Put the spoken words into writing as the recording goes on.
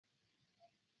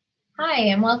Hi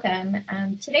and welcome.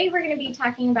 Today we're going to be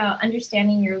talking about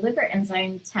understanding your liver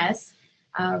enzyme test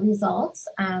results.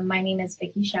 My name is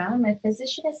Vicki Shah. I'm a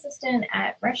physician assistant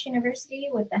at Rush University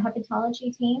with the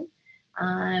hepatology team,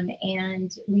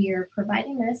 and we are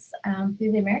providing this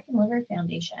through the American Liver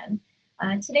Foundation.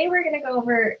 Today we're going to go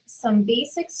over some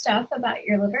basic stuff about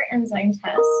your liver enzyme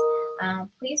test.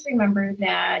 Please remember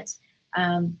that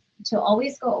to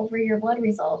always go over your blood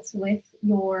results with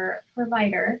your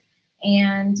provider.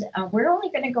 And we're only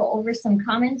going to go over some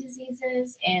common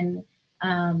diseases and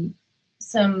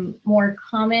some more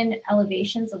common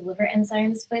elevations of liver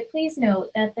enzymes. But please note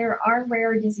that there are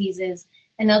rare diseases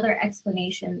and other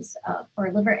explanations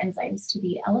for liver enzymes to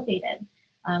be elevated.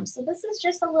 So this is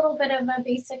just a little bit of a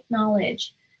basic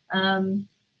knowledge. Liver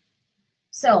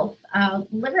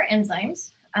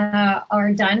enzymes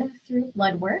are done through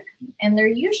blood work, and they're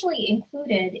usually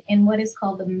included in what is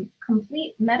called the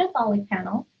complete metabolic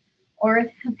panel or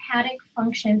hepatic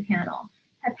function panel.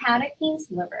 Hepatic means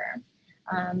liver.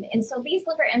 And so these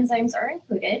liver enzymes are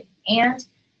included, and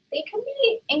they can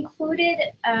be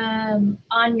included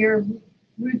on your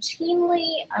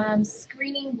routinely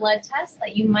screening blood tests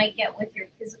that you might get with your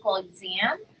physical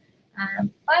exam.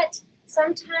 But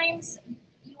sometimes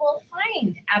you will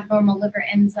find abnormal liver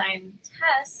enzyme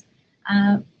tests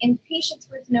in patients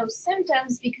with no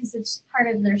symptoms because it's part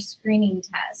of their screening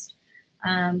test.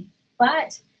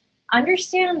 But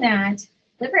understand that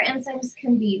liver enzymes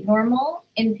can be normal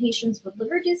in patients with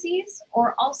liver disease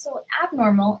or also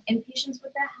abnormal in patients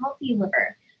with a healthy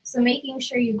liver. So making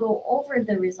sure you go over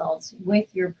the results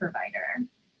with your provider.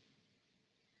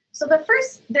 So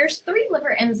there's 3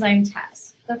 liver enzyme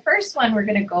tests. The first one we're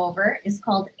going to go over is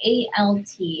called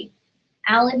ALT,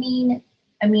 alanine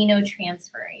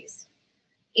aminotransferase.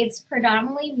 It's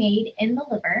predominantly made in the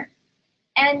liver.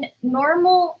 And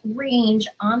normal range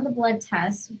on the blood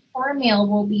test for a male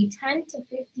will be 10 to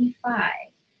 55.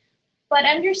 But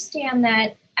understand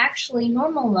that actually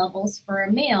normal levels for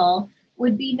a male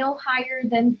would be no higher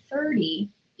than 30,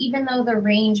 even though the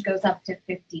range goes up to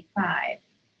 55.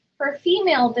 For a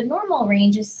female, the normal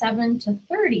range is 7 to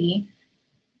 30,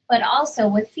 but also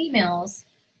with females,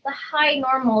 the high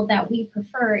normal that we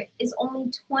prefer is only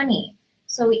 20.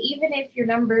 So even if your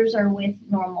numbers are with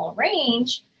normal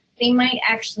range, they might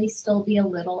actually still be a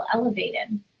little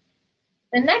elevated.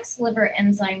 The next liver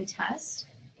enzyme test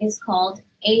is called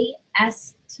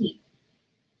AST,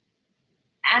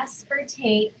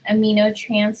 aspartate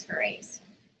aminotransferase.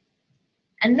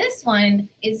 And this one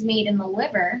is made in the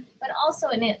liver, but also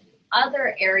in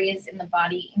other areas in the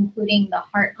body, including the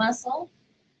heart muscle,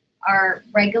 our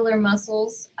regular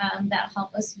muscles that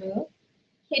help us move,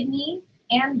 kidney,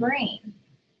 and brain.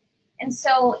 And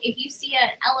so if you see an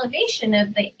elevation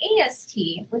of the AST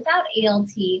without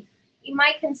ALT, you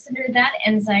might consider that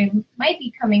enzyme might be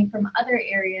coming from other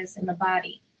areas in the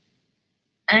body.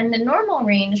 And the normal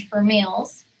range for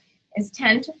males is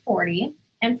 10 to 40,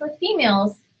 and for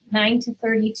females, 9 to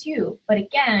 32. But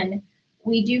again,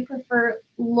 we do prefer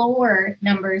lower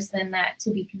numbers than that to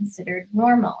be considered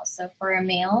normal. So for a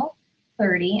male,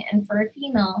 30, and for a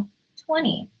female,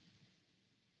 20.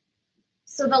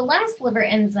 So the last liver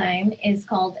enzyme is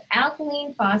called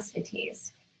alkaline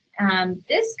phosphatase.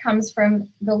 This comes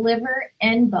from the liver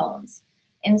and bones.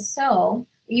 And so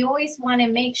you always want to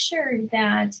make sure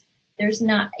that there's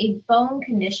not a bone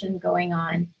condition going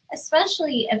on,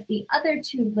 especially if the other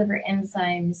 2 liver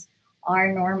enzymes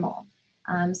are normal.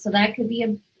 So that could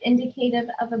be indicative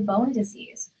of a bone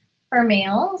disease. For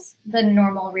males, the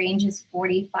normal range is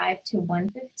 45 to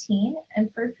 115,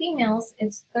 and for females,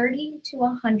 it's 30 to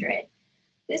 100.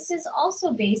 This is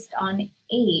also based on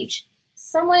age.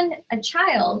 A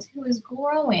child who is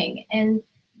growing and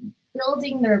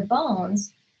building their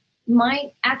bones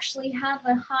might actually have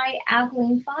a high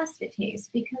alkaline phosphatase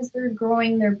because they're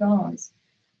growing their bones.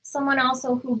 Someone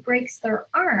also who breaks their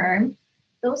arm,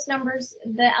 those numbers,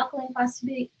 the alkaline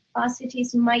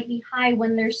phosphatase might be high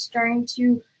when they're starting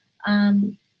to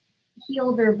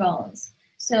heal their bones.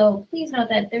 So please note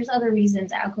that there's other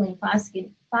reasons alkaline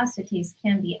phosphatase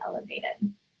can be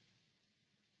elevated.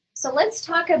 So let's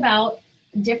talk about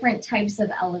different types of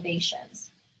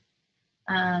elevations.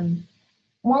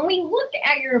 When we look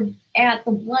at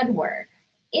the blood work,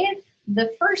 if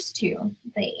the first 2,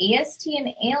 the AST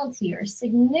and ALT, are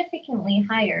significantly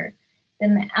higher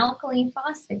than the alkaline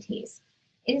phosphatase,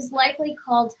 it is likely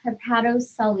called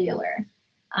hepatocellular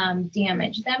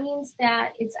damage. That means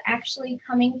that it's actually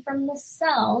coming from the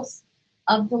cells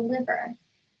of the liver.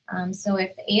 So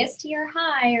if the AST are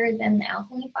higher than the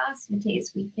alkaline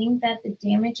phosphatase, we think that the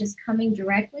damage is coming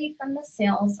directly from the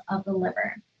cells of the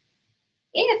liver.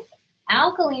 If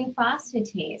alkaline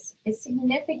phosphatase is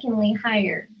significantly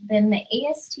higher than the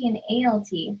AST and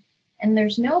ALT, and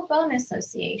there's no bone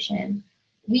association,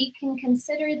 we can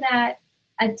consider that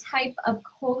a type of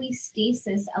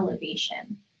cholestasis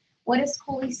elevation. What is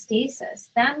cholestasis?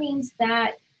 That means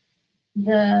that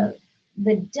the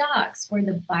ducts where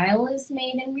the bile is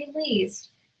made and released,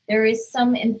 there is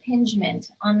some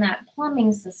impingement on that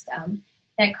plumbing system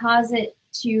that cause it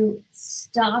to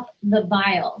stop the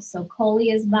bile. So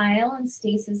chole is bile and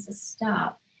stasis is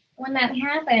stop. When that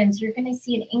happens, you're going to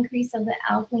see an increase of the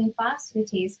alkaline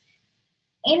phosphatase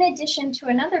in addition to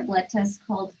another blood test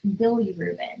called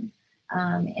bilirubin.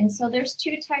 And so there's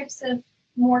two types of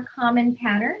more common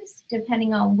patterns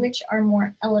depending on which are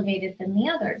more elevated than the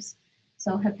others.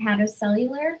 So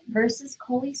hepatocellular versus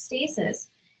cholestasis.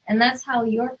 And that's how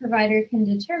your provider can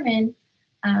determine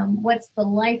what's the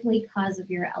likely cause of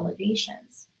your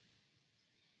elevations.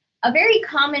 A very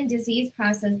common disease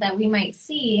process that we might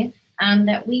see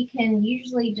that we can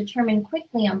usually determine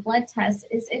quickly on blood tests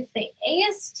is if the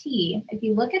AST, if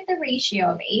you look at the ratio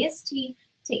of AST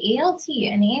to ALT,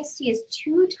 and AST is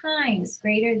 2 times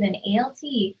greater than ALT,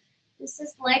 this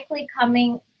is likely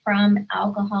coming from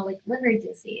alcoholic liver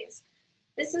disease.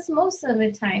 This is most of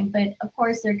the time, but of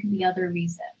course there could be other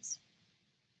reasons.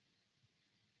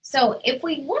 So if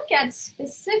we look at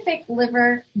specific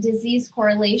liver disease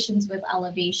correlations with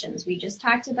elevations, we just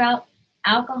talked about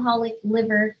alcoholic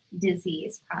liver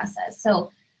disease process.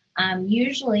 So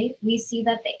usually we see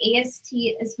that the AST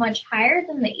is much higher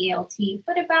than the ALT,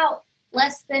 but about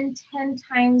less than 10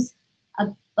 times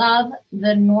above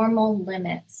the normal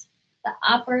limits, the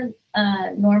upper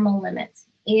normal limits.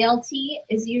 ALT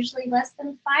is usually less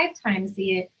than 5 times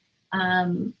the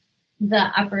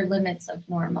upper limits of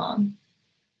normal.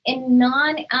 In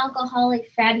non-alcoholic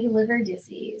fatty liver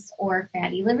disease or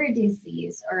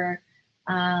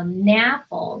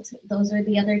NAFLD, those are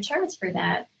the other terms for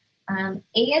that,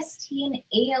 AST and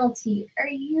ALT are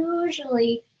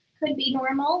usually could be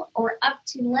normal or up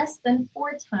to less than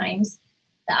 4 times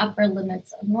the upper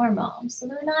limits of normal. So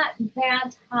they're not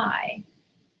that high.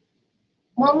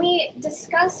 When we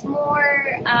discuss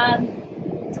more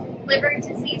liver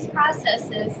disease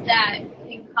processes that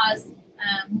can cause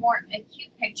more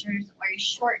acute pictures or a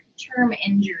short-term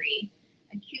injury,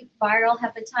 acute viral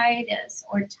hepatitis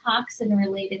or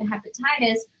toxin-related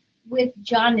hepatitis with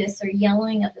jaundice or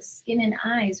yellowing of the skin and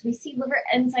eyes, we see liver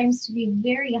enzymes to be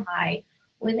very high,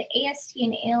 with AST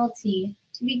and ALT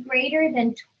to be greater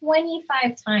than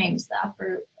 25 times the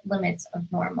upper limits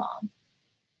of normal.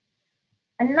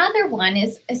 Another one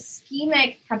is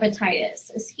ischemic hepatitis.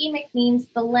 Ischemic means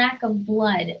the lack of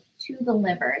blood to the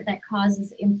liver that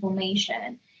causes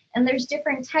inflammation. And there's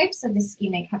different types of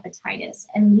ischemic hepatitis,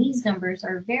 and these numbers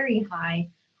are very high,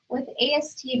 with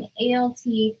AST and ALT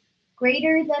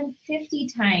greater than 50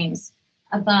 times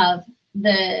above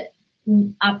the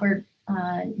upper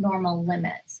normal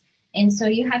limits. And so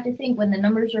you have to think when the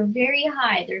numbers are very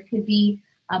high, there could be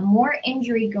more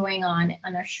injury going on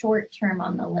a short term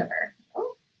on the liver.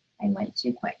 Oh, I went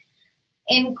too quick.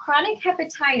 In chronic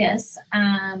hepatitis,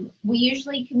 we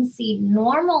usually can see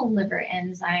normal liver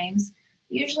enzymes,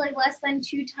 usually less than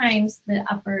 2 times the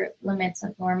upper limits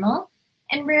of normal,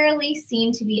 and rarely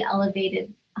seen to be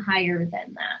elevated higher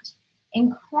than that.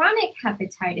 In chronic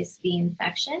hepatitis B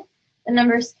infection, the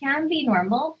numbers can be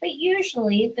normal, but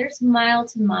usually there's mild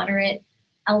to moderate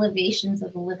elevations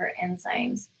of the liver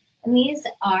enzymes. And these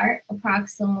are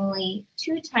approximately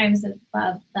 2 times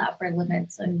above the upper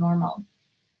limits of normal.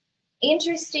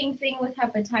 Interesting thing with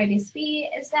hepatitis B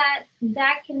is that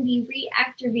can be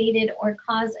reactivated or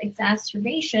cause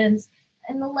exacerbations,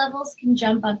 and the levels can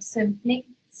jump up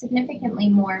significantly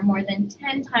more than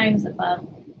 10 times above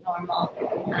normal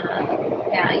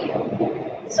value.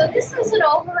 So this is an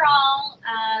overall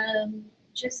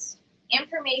just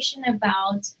information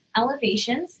about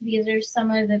elevations. These are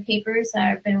some of the papers that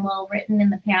have been well written in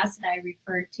the past that I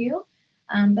referred to.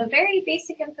 But very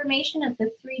basic information of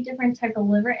the 3 different types of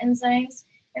liver enzymes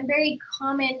and very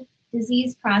common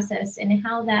disease process and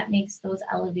how that makes those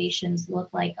elevations look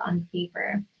like on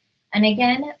paper. And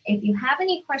again, if you have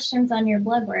any questions on your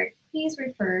blood work, please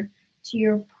refer to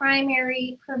your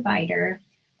primary provider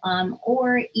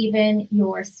or even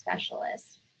your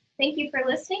specialist. Thank you for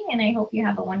listening, and I hope you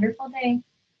have a wonderful day.